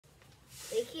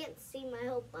can't see my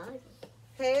whole body.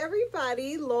 Hey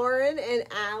everybody, Lauren and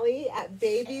Allie at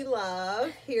Baby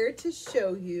Love here to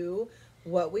show you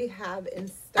what we have in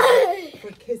stock for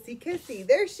Kissy Kissy.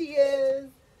 There she is.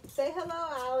 Say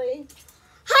hello, Allie.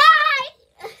 Hi!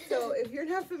 So if you're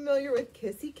not familiar with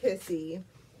Kissy Kissy,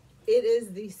 it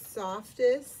is the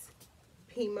softest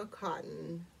Pima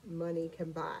cotton money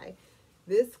can buy.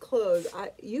 This clothes,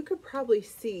 you could probably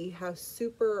see how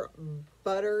super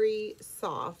buttery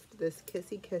soft this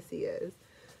Kissy Kissy is.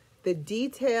 The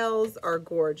details are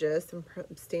gorgeous. I'm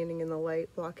standing in the light,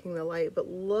 blocking the light, but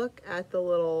look at the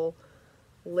little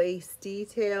lace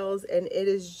details, and it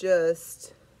is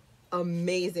just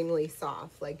amazingly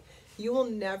soft. Like, you will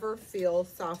never feel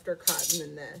softer cotton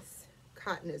than this.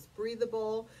 Cotton is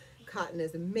breathable, cotton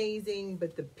is amazing,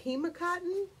 but the Pima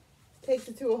cotton takes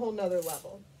it to a whole nother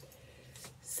level.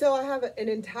 So I have an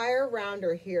entire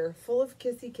rounder here full of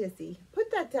Kissy Kissy. Put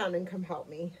that down and come help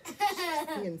me.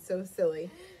 She's being so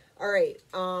silly. All right,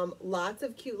 lots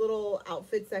of cute little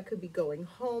outfits that could be going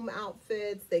home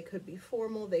outfits. They could be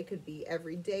formal, they could be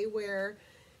everyday wear.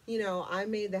 You know, I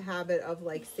made the habit of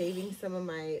like saving some of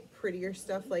my prettier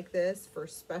stuff like this for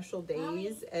special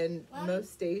days, and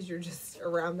most days you're just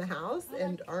around the house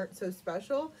and aren't so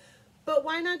special. But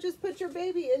why not just put your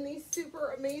baby in these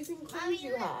super amazing clothes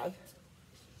you have?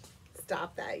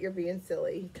 Stop that, you're being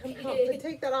silly. Come help,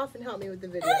 take that off and help me with the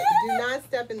video. Do not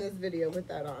step in this video with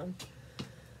that on.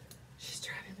 She's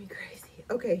driving me crazy.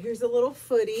 Okay, here's a little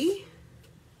footie.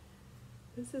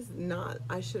 This is not,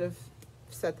 I should have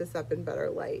set this up in better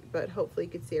light, but hopefully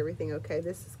you can see everything okay.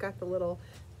 This has got the little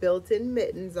built-in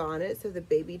mittens on it so the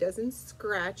baby doesn't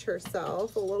scratch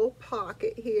herself. A little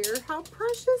pocket here. How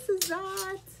precious is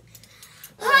that?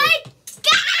 Hi,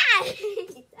 God!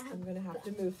 I'm gonna have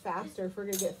to move faster if we're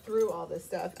gonna get through all this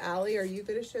stuff. Allie, are you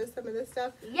gonna show some of this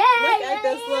stuff? Yeah! Look at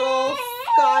this little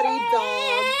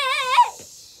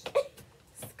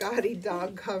Scotty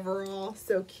dog coverall.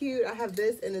 So cute. I have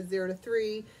this in a 0 to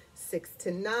 3, 6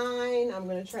 to 9. I'm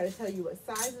gonna try to tell you what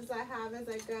sizes I have as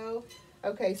I go.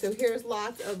 Okay, so here's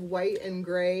lots of white and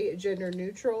gray gender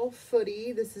neutral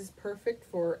footy. This is perfect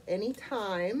for any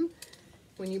time.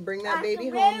 When you bring that baby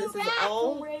home, this is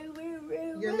all,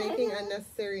 you're making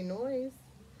unnecessary noise.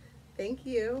 Thank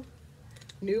you.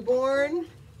 Newborn,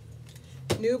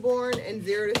 and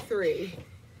 0 to 3.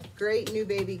 Great new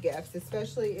baby gifts,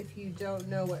 especially if you don't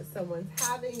know what someone's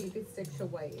having. You can stick to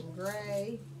white and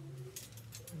gray.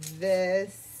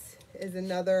 This is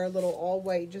another little all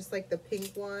white, just like the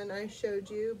pink one I showed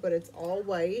you, but it's all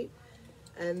white.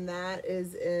 And that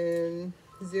is in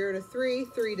 0 to 3,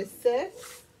 3 to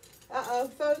 6. Uh-oh,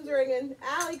 phone's ringing.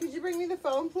 Allie, could you bring me the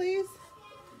phone, please?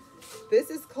 This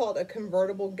is called a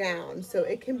convertible gown, so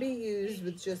it can be used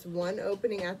with just one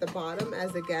opening at the bottom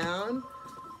as a gown.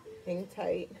 Hang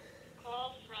tight.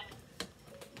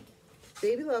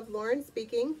 Baby Love, Lauren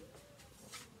speaking.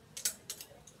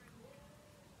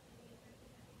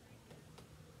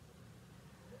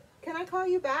 Can I call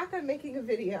you back? I'm making a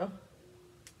video.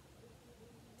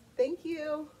 Thank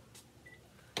you.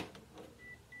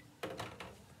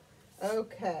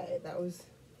 Okay, that was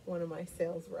one of my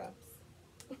sales reps.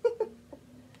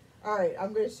 All right,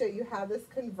 I'm going to show you how this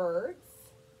converts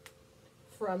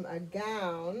from a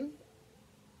gown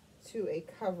to a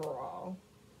coverall.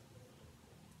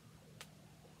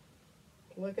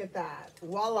 Look at that.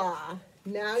 Voila.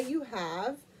 Now you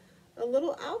have a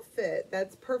little outfit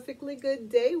that's perfectly good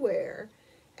day wear.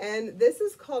 And this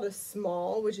is called a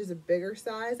small, which is a bigger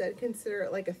size. I'd consider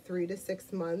it like a 3 to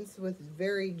 6 months with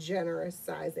very generous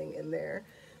sizing in there.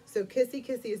 So Kissy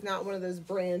Kissy is not one of those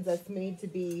brands that's made to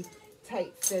be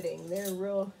tight fitting. They're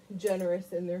real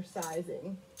generous in their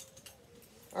sizing.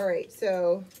 All right,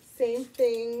 so same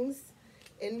things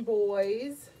in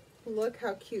boys. Look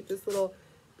how cute this little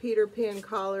Peter Pan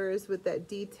collar is with that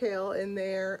detail in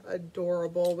there.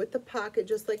 Adorable, with the pocket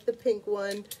just like the pink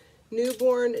one.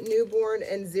 Newborn,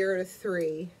 and 0 to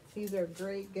 3. These are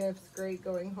great gifts, great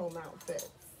going home outfits.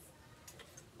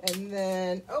 And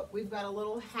then, oh, we've got a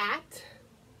little hat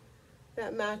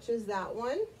that matches that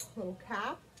one, little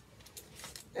cap.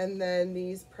 And then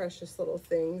these precious little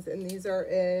things, and these are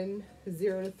in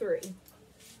 0 to 3.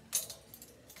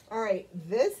 All right,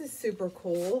 this is super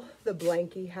cool. The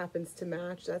blankie happens to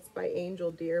match. That's by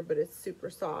Angel Deer, but it's super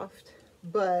soft.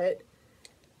 But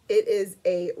it is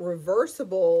a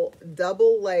reversible,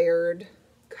 double layered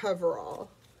coverall.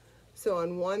 So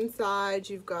on one side,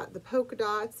 you've got the polka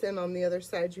dots, and on the other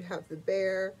side, you have the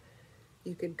bear.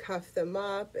 You can cuff them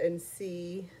up and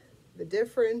see the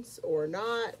difference or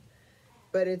not,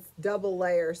 but it's double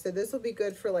layer. So this will be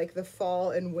good for like the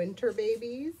fall and winter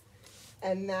babies.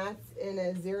 and that's in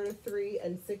a 0 to 3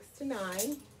 and 6 to 9.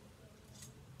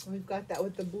 We've got that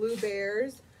with the blue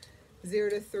bears,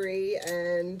 0 to 3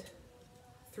 and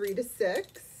 3 to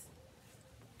 6.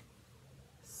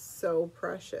 So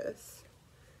precious.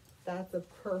 That's a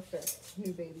perfect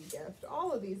new baby gift.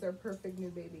 All of these are perfect new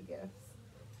baby gifts.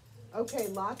 Okay,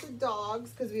 lots of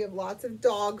dogs, because we have lots of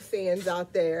dog fans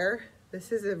out there.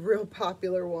 This is a real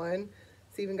popular one.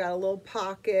 It's even got a little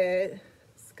pocket.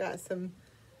 It's got some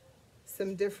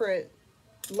different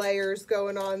layers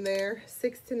going on there.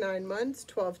 6 to 9 months,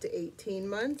 12 to 18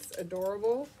 months.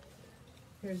 Adorable.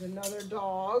 Here's another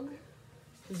dog.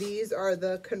 These are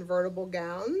the convertible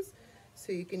gowns.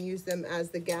 So you can use them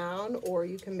as the gown, or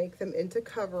you can make them into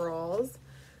coveralls.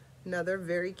 Another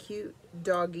very cute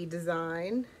doggy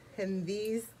design. And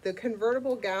the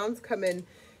convertible gowns come in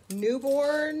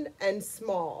newborn and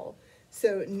small.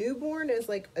 So newborn is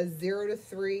like a 0 to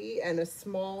 3 and a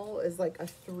small is like a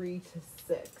 3 to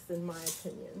 6 in my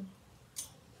opinion.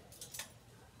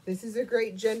 This is a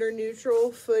great gender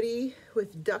neutral footie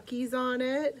with duckies on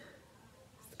it.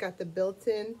 It's got the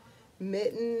built-in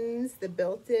mittens, the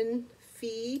built-in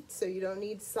feet, so you don't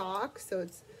need socks. So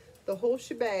it's the whole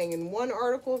shebang in one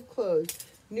article of clothes.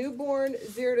 Newborn,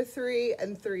 0 to 3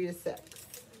 and 3 to 6.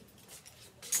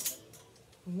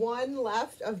 One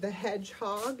left of the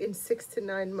hedgehog in 6 to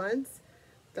 9 months.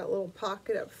 That little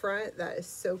pocket up front, that is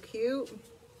so cute.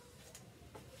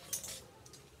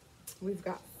 We've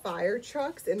got fire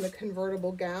trucks in the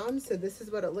convertible gown. So this is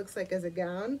what it looks like as a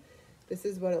gown. This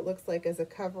is what it looks like as a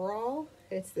coverall.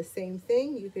 It's the same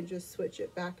thing. You can just switch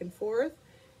it back and forth.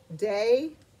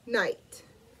 Day, night.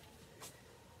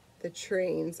 The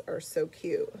trains are so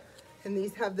cute. And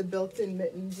these have the built-in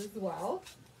mittens as well.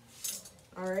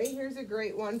 All right, here's a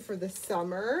great one for the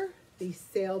summer. These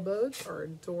sailboats are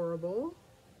adorable.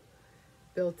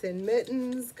 Built-in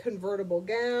mittens, convertible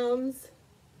gowns,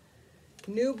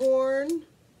 newborn,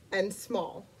 and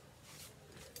small.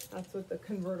 That's what the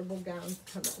convertible gowns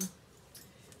come in.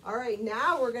 All right,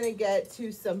 now we're gonna get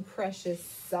to some precious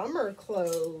summer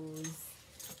clothes.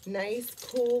 Nice,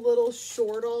 cool little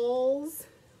shortalls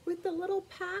with the little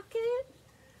pocket.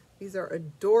 These are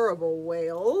adorable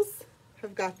whales.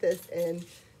 I've got this in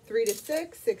 3 to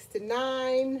 6, 6 to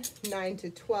 9, 9 to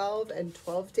 12, and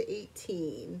 12 to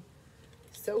 18.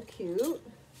 So cute.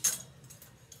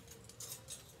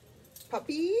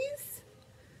 Puppies.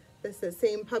 This is the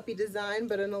same puppy design,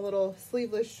 but in a little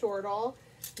sleeveless shortall.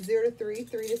 0 to 3,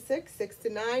 3 to 6, 6 to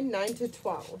 9, 9 to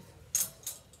 12.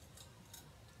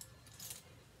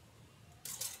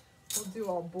 We'll do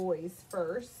all boys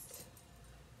first.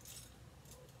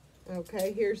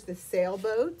 Okay, here's the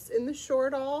sailboats in the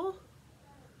shortall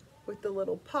with the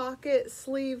little pocket,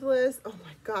 sleeveless. Oh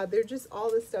my God, they're just, all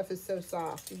this stuff is so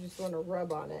soft. You just want to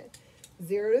rub on it.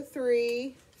 0 to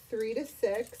 3, 3 to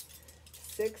 6,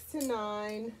 6 to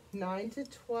 9, 9 to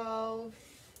 12,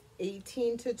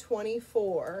 18 to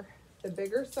 24. The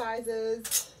bigger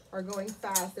sizes are going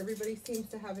fast. Everybody seems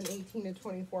to have an 18 to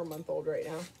 24 month old right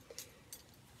now.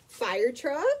 Fire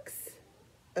trucks,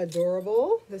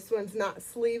 adorable. This one's not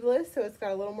sleeveless, so it's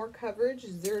got a little more coverage.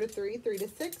 0 to 3, 3 to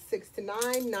 6, 6 to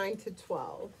 9, 9 to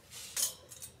 12.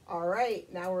 All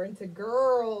right, now we're into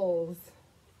girls.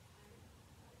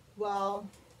 Well,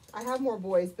 I have more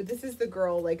boys, but this is the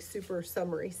girl, like super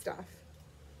summery stuff.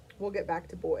 We'll get back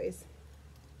to boys.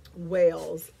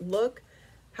 Whales, look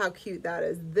how cute that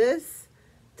is. This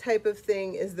type of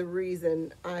thing is the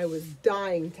reason I was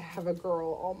dying to have a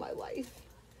girl all my life.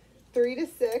 3 to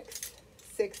 6,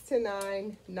 6 to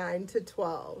 9, 9 to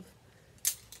 12.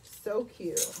 So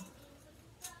cute.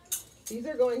 These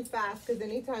are going fast because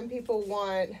anytime people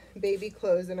want baby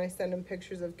clothes and I send them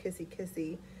pictures of Kissy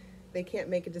Kissy, they can't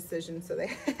make a decision, so they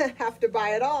have to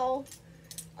buy it all.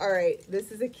 All right,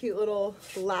 this is a cute little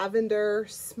lavender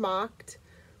smocked,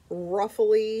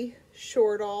 ruffly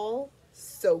shortall.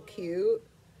 So cute.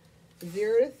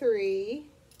 0 to 3,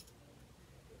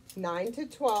 9 to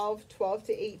 12, 12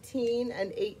 to 18,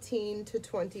 and 18 to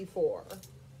 24.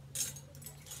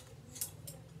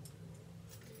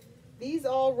 These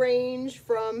all range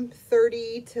from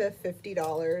 $30 to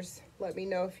 $50. Let me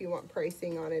know if you want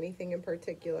pricing on anything in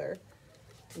particular.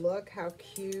 Look how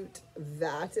cute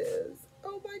that is.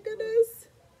 Oh my goodness.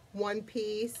 One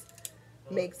piece,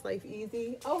 makes life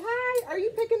easy. Oh, hi, are you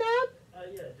picking up?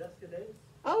 Yeah, Jessica Davis.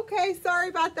 Okay, sorry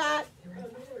about that.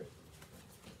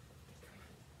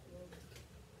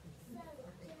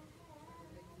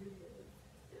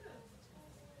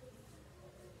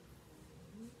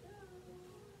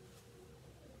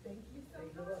 Thank you so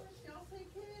much. Y'all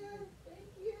take care. Thank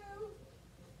you.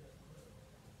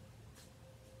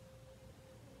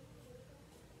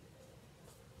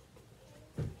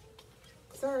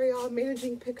 Sorry, all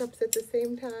managing pickups at the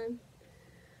same time.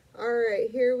 All right,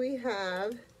 here we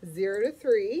have 0 to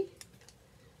 3,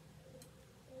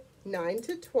 9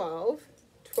 to 12,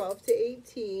 12 to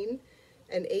 18,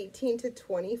 and 18 to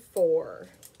 24.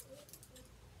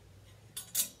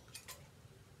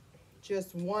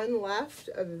 Just one left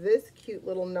of this cute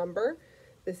little number.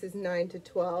 This is 9 to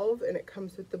 12, and it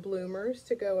comes with the bloomers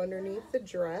to go underneath the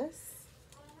dress.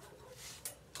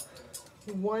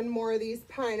 One more of these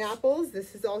pineapples.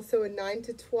 This is also a 9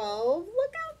 to 12.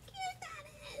 Look how cute that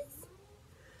is.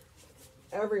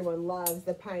 Everyone loves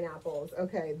the pineapples.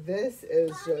 Okay, this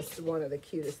is just one of the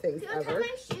cutest things Can I tie ever.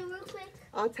 my shoe real quick?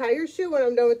 I'll tie your shoe when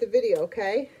I'm done with the video,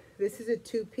 okay? This is a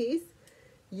 2-piece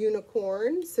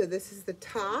unicorn. So this is the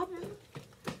top.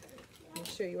 I'll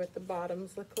show you what the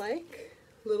bottoms look like.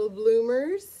 Little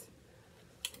bloomers.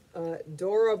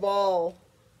 Adorable.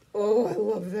 Oh, I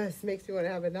love this. Makes me want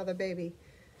to have another baby.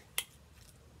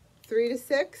 3 to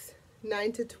 6,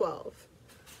 9 to 12.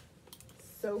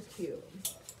 So cute.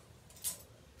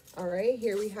 All right,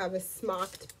 here we have a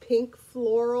smocked pink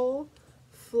floral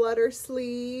flutter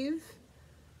sleeve.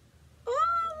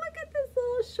 Oh, look at this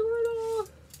little shortle.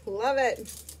 Love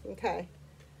it. Okay.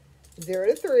 0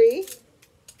 to 3,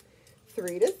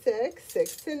 3 to 6,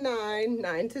 6 to 9,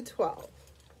 9 to 12.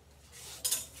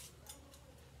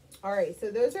 All right, so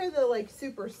those are the like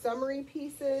super summery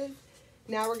pieces.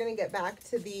 Now we're gonna get back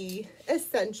to the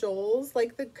essentials,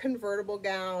 like the convertible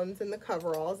gowns and the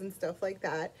coveralls and stuff like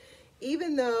that.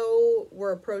 Even though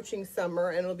we're approaching summer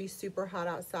and it'll be super hot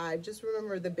outside, just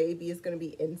remember the baby is gonna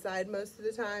be inside most of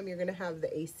the time. You're gonna have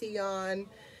the AC on.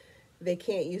 They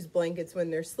can't use blankets when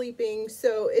they're sleeping.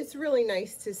 So it's really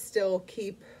nice to still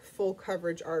keep full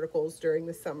coverage articles during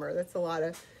the summer. That's a lot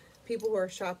of people who are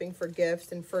shopping for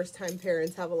gifts, and first-time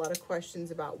parents have a lot of questions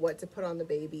about what to put on the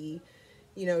baby,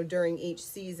 you know, during each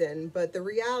season. But the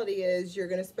reality is you're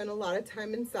going to spend a lot of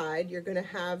time inside. You're going to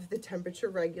have the temperature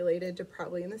regulated to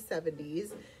probably in the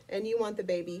 70s, and you want the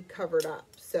baby covered up.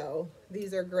 So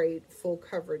these are great full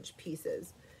coverage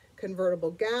pieces.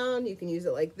 Convertible gown, you can use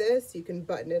it like this. You can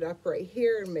button it up right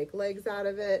here and make legs out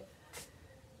of it.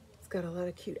 Got a lot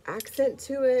of cute accent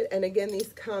to it. And again,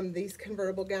 these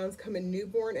convertible gowns come in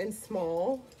newborn and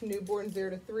small. Newborn 0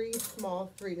 to 3, small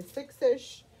 3 to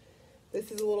 6-ish.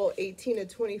 This is a little 18 to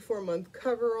 24 month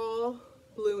coverall,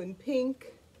 blue and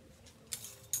pink.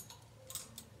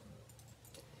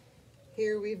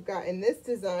 Here we've got, in this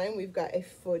design, we've got a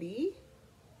footie.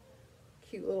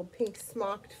 Cute little pink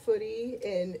smocked footie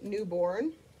in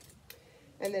newborn.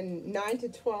 And then 9 to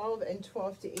 12 and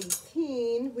 12 to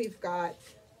 18, we've got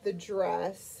the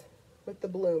dress with the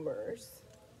bloomers.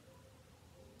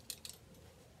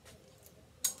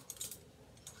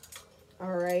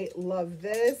 All right, love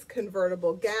this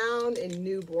convertible gown in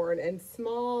newborn and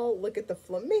small. Look at the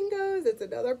flamingos. It's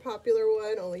another popular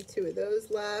one. Only 2 of those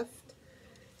left.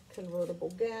 Convertible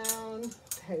gown.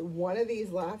 Okay, one of these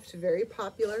left. Very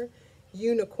popular.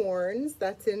 Unicorns.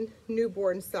 That's in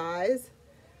newborn size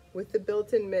with the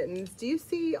built-in mittens. Do you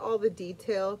see all the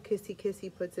detail Kissy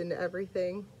Kissy puts into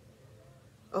everything?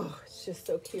 Oh, it's just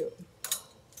so cute.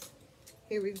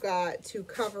 Here we've got 2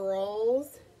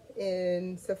 coveralls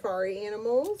in safari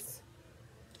animals.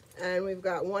 And we've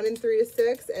got one in 3 to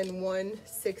 6 and one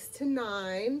 6 to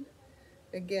 9.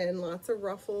 Again, lots of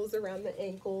ruffles around the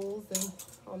ankles and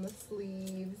on the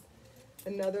sleeves.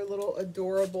 Another little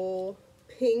adorable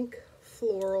pink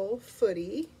floral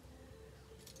footie.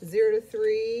 0 to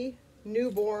 3,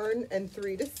 newborn, and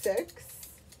 3 to 6.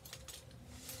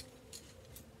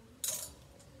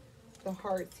 The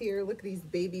hearts here, look at these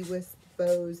baby wisp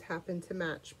bows, happen to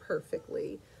match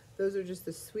perfectly. Those are just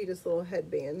the sweetest little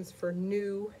headbands for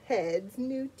new heads,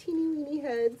 new teeny weeny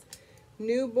heads.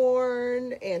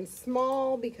 Newborn and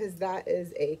small, because that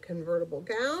is a convertible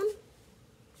gown.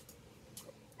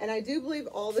 And I do believe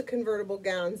all the convertible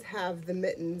gowns have the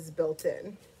mittens built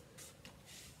in.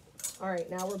 All right,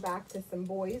 now we're back to some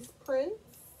boys prints.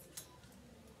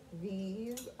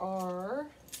 These are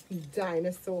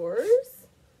dinosaurs.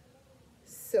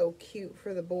 So cute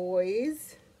for the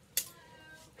boys.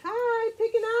 Hi,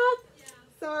 picking up? Yeah.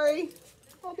 Sorry,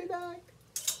 I'll be back.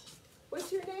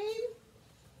 What's your name?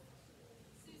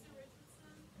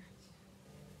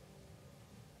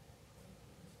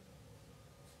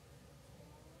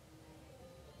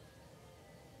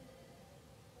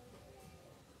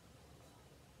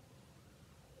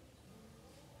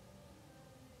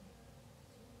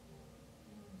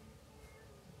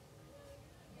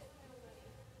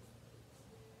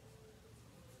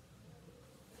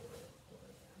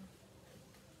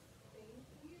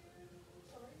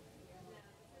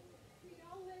 See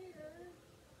y'all later.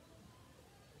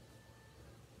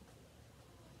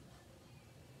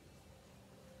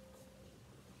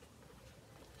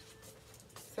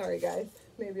 Sorry guys,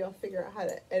 maybe I'll figure out how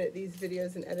to edit these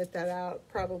videos and edit that out.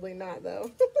 Probably not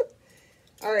though.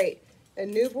 All right, a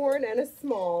newborn and a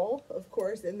small, of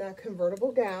course, in that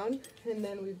convertible gown. And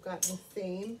then we've got the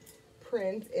same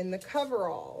print in the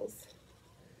coveralls.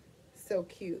 So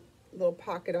cute. Little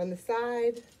pocket on the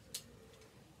side.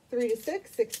 3 to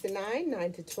 6, 6 to 9,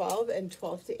 9 to 12, and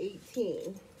 12 to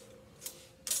 18.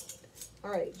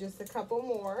 All right, just a couple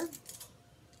more.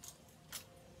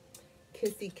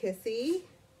 Kissy Kissy.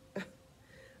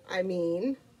 I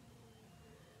mean,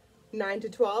 9 to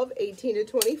 12, 18 to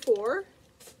 24.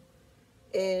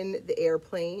 In the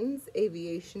airplanes,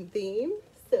 aviation theme.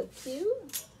 So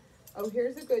cute. Oh,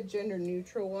 here's a good gender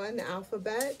neutral one, the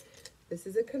alphabet. This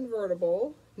is a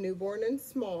convertible, newborn and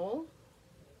small.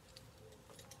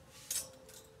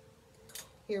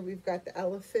 Here we've got the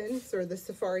elephants or the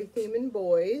safari theme in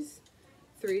boys.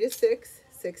 3 to 6,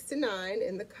 6 to 9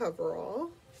 in the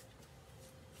coverall.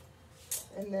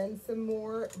 And then some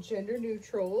more gender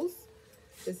neutrals.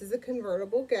 This is a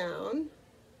convertible gown.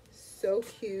 So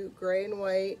cute, gray and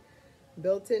white,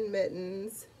 built-in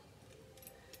mittens.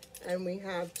 And we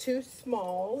have 2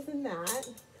 smalls in that.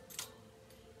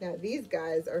 Now these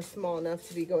guys are small enough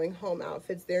to be going home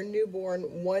outfits. They're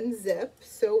newborn, 1 zip,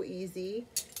 so easy.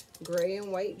 Gray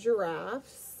and white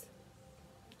giraffes.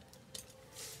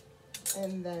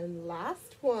 And then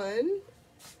last one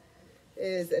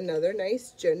is another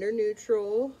nice gender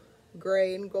neutral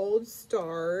gray and gold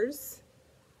stars.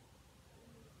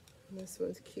 And this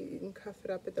one's cute. You can cuff it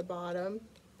up at the bottom.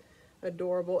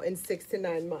 Adorable, and 6 to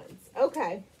 9 months.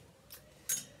 Okay.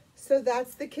 So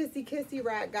that's the Kissy Kissy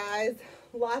rack, guys.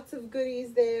 Lots of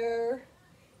goodies there.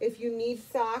 If you need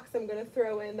socks, I'm going to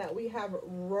throw in that we have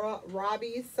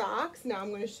Robbie's socks. Now I'm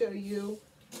going to show you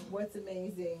what's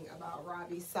amazing about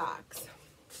Robbie's socks.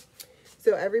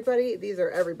 So everybody, these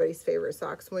are everybody's favorite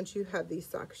socks. Once you have these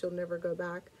socks, you'll never go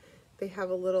back. They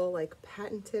have a little like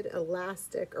patented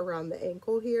elastic around the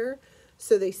ankle here,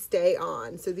 so they stay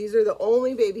on. So these are the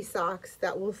only baby socks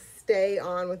that will stay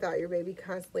on without your baby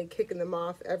constantly kicking them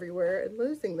off everywhere and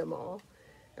losing them all.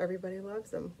 Everybody loves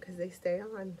them because they stay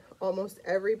on. Almost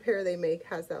every pair they make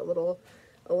has that little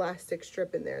elastic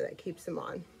strip in there that keeps them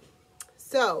on.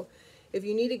 So if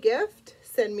you need a gift,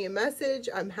 send me a message.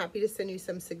 I'm happy to send you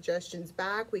some suggestions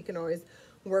back. We can always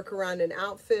work around an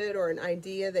outfit or an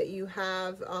idea that you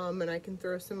have, and I can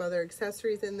throw some other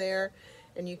accessories in there,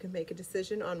 and you can make a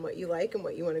decision on what you like and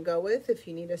what you want to go with. If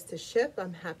you need us to ship,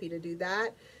 I'm happy to do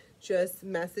that. Just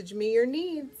message me your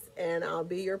needs and I'll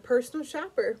be your personal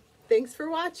shopper. Thanks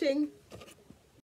for watching.